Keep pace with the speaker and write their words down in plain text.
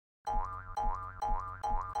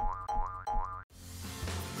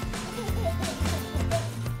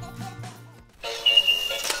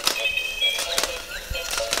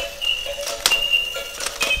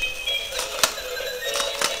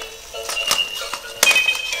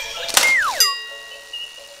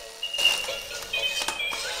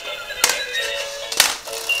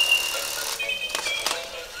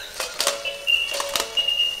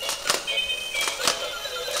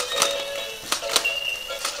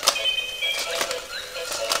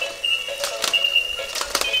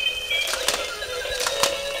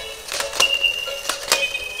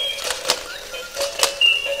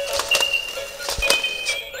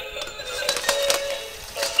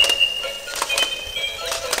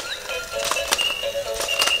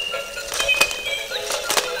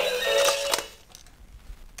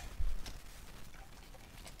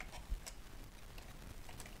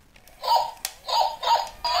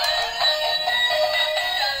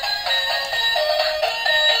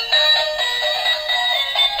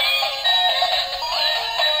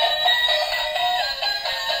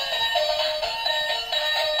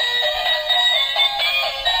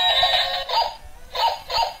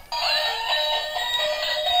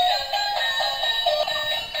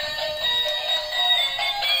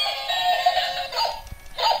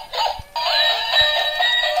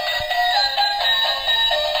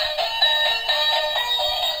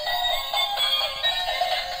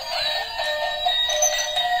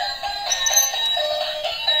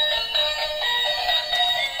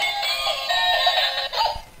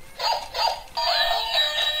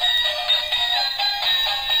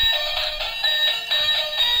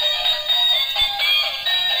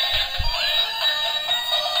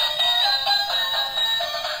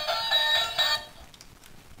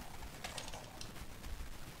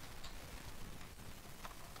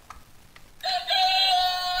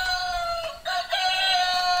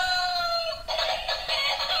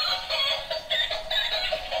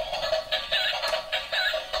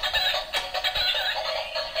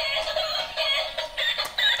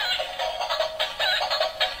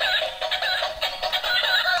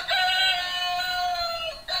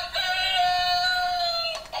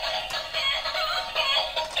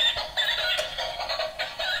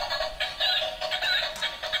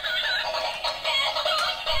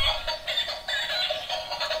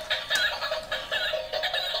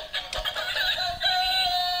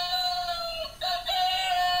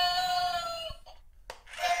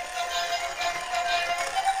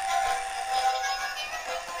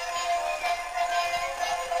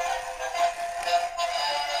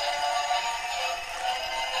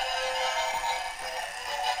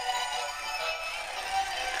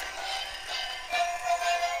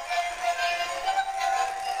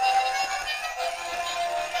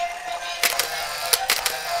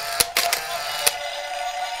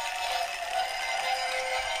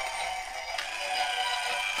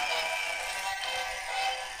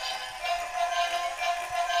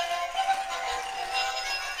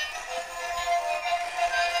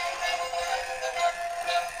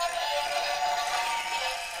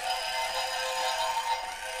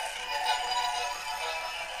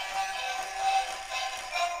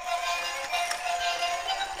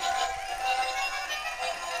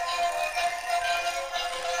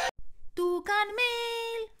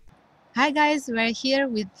Hi guys, we're here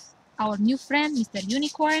with our new friend, Mr.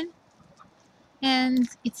 Unicorn, and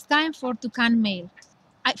it's time for Tucan Mail.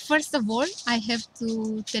 First of all, I have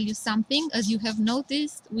to tell you something. As you have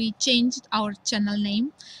noticed, we changed our channel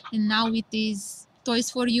name, and now it is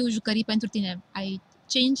Toys for You, Jucării pentru Tine. I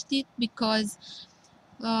changed it because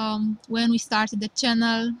when we started the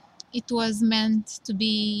channel, it was meant to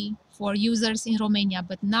be for users in Romania,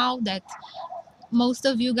 but now that most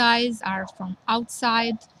of you guys are from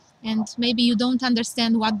outside and maybe you don't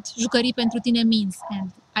understand what Jucării pentru Tine means.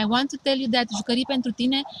 And I want to tell you that Jucării pentru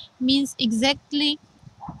Tine means exactly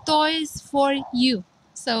toys for you.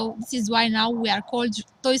 So this is why now we are called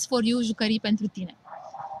Toys for You, Jucării pentru Tine.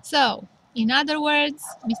 So, in other words,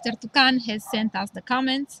 Mr. Tucan has sent us the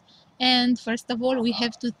comments. And first of all, we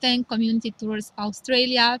have to thank Community Tours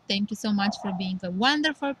Australia. Thank you so much for being a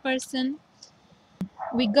wonderful person.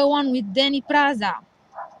 We go on with Danny Praza.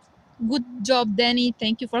 Good job, Danny.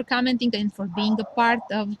 Thank you for commenting and for being a part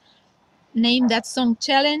of Name That Song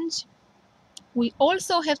Challenge. We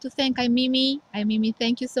also have to thank Mimi. Mimi,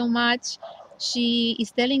 thank you so much. She is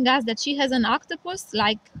telling us that she has an octopus,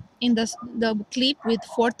 like in the clip with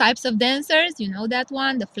 4 types of dancers. You know that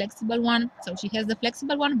one, the flexible one. So she has the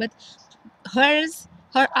flexible one, but her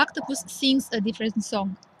octopus sings a different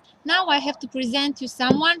song. Now I have to present you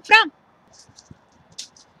someone from.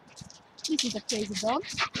 This is a crazy dog.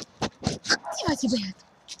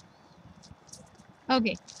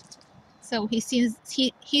 Okay, so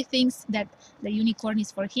he thinks that the unicorn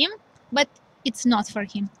is for him, but it's not for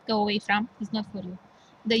him. Go away from. It's not for you.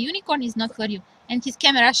 The unicorn is not for you, and he's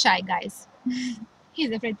camera shy, guys.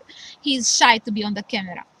 He's afraid. He's shy to be on the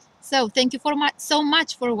camera. So thank you so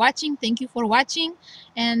much for watching. Thank you for watching,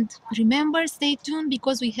 and remember, stay tuned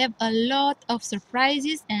because we have a lot of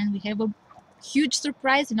surprises, and we have a huge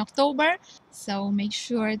surprise in October. So make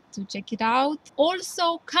sure to check it out.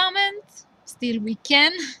 Also, comment. Still, we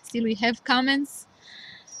can. Still, we have comments.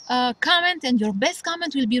 Comment, and your best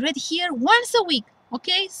comment will be read here once a week.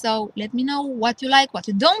 Okay, so let me know what you like, what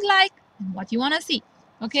you don't like, and what you want to see.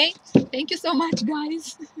 Okay, thank you so much,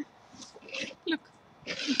 guys. Look,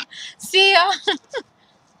 see ya.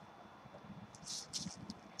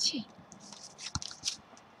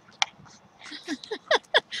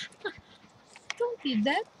 Don't eat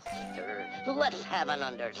that. Let's have an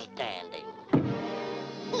understanding.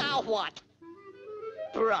 Now what?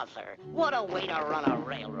 Brother, what a way to run a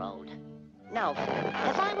railroad. Now,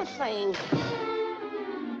 as I was saying...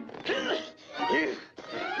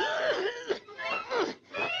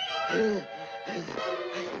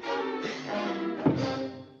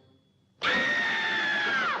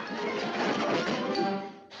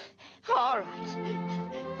 All right,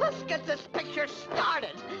 let's get this picture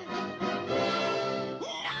started.